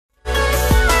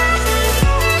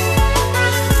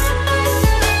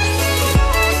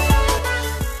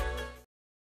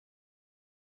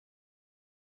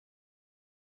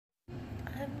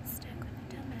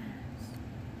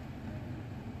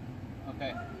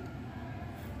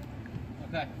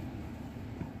Okay.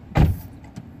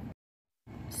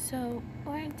 So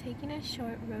we're taking a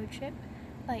short road trip,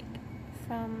 like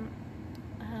from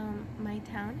my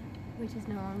town, which is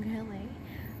no longer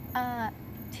LA,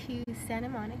 to Santa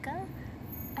Monica,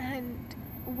 and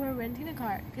we're renting a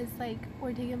car because like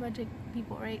we're taking a bunch of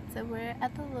people, right? So we're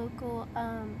at the local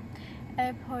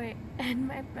airport, and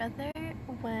my brother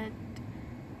went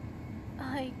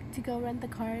like to go rent the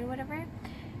car or whatever.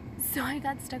 So I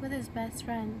got stuck with his best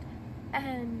friend,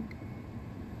 and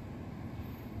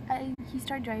he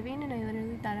started driving, and I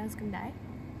literally thought I was gonna die.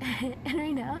 And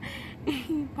right now,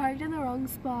 he parked in the wrong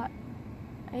spot.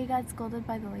 I got scolded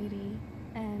by the lady,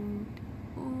 and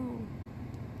ooh.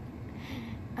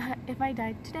 If I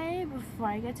died today before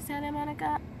I get to Santa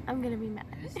Monica, I'm gonna be mad.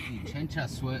 This is chencha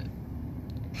sweat.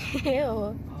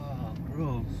 Ew. Oh,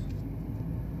 gross.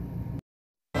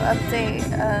 Update,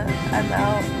 I'm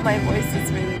out. My voice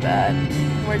is really bad.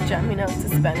 We're jamming out to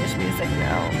Spanish music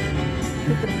now.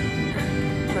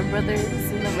 My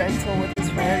brother's in the rental with his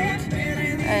friend,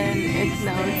 and it's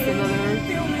another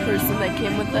person that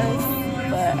came with us,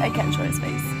 but I can't show his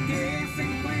face.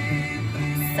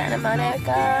 Santa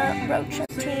Monica road trip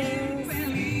teams.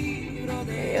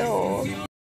 Ew.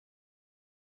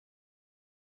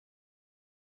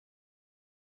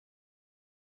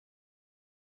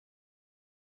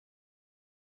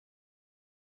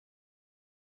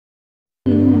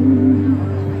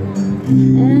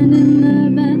 And in the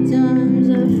bad times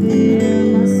I feel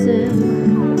myself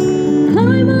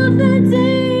climb up the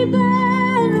deep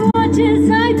end, watch as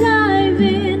I dive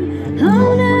in.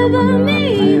 I'll never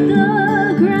meet the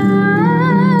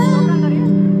ground.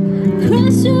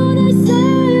 Crash on the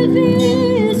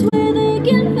surface where they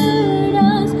can hurt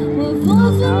us. We'll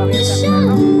fall from the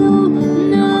shallow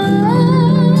now.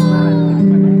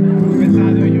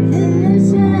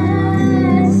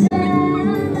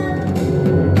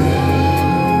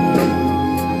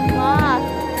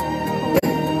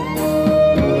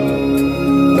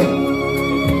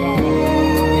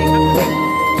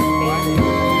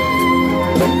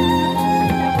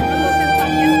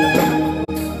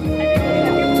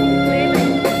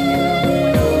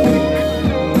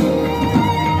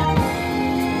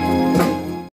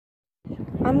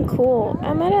 I'm cool.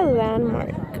 I'm at a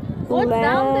landmark. What's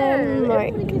down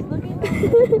there?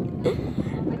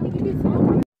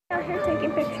 Out here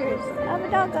taking pictures of a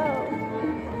doggo.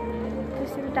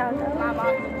 Just see the doggo.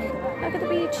 Look at the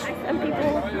beach and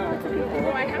people. Lots of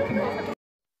people.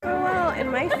 Oh well, and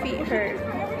my feet hurt.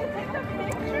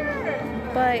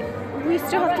 But we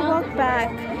still have to walk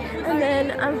back. And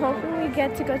then I'm hoping we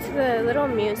get to go to the little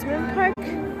amusement park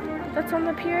that's on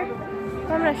the pier.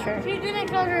 I'm not sure. She didn't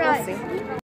close her We'll eyes. see.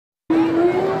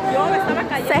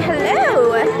 Say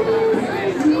hello.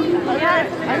 Yeah,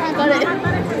 I got it.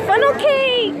 Funnel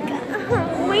cake.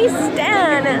 We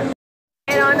stand.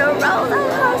 And on a roller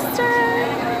coaster.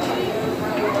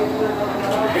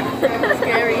 It's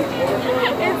scary.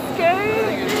 It's scary.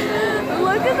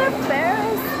 Look at the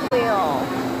Ferris wheel.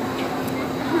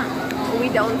 We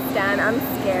don't stand. I'm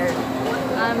scared.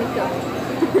 Me too.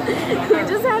 We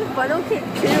just had funnel cake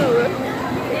too.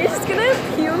 You're just gonna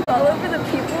puke all over the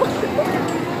people.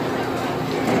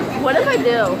 What if I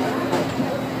do?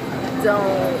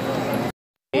 Don't.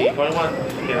 21.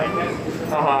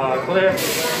 Clear.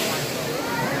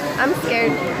 I'm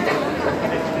scared.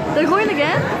 They're going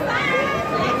again?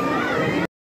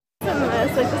 It's a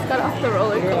mess. I just got off the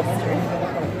roller coaster.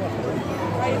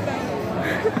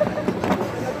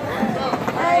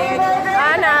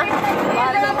 Anna.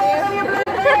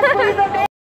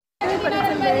 But it's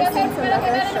embarrassing, so I'm not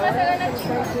gonna show it. It's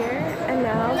right here. And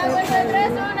now we're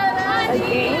playing a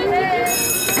game.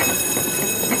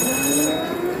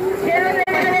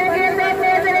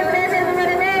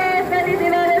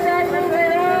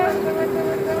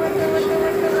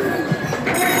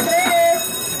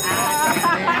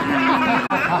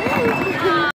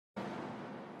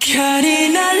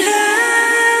 별이 날라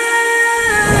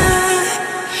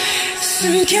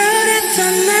숨겨냈던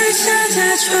날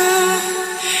찾아줘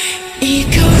이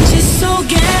거짓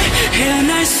속에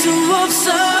헤어날 수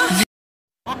없어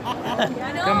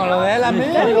Como lo de la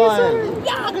mía.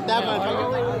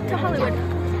 To Hollywood.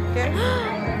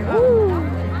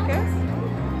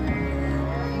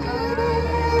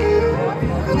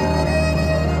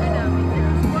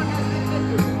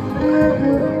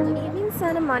 Leaving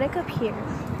Santa Monica Pier.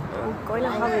 I'm going to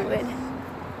Hollywood.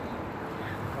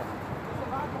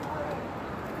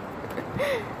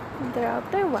 They're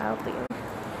out there wildly.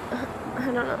 I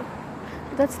don't know.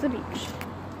 That's the beach.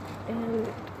 And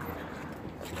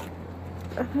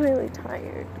I'm really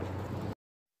tired.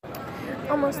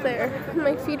 Almost there.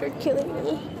 My feet are killing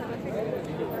me.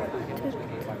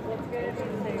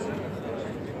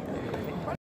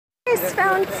 ice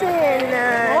fountain.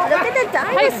 Look at the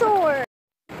dinosaur.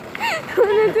 Look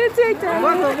at the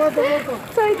Titanic.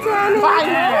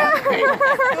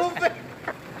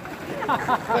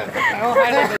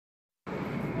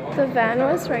 The van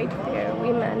was right there.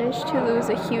 We managed to lose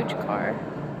a huge car.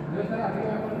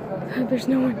 There's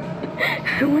no one.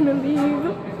 I want to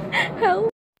leave. Help.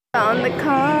 Found the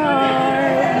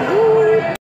car. Woo.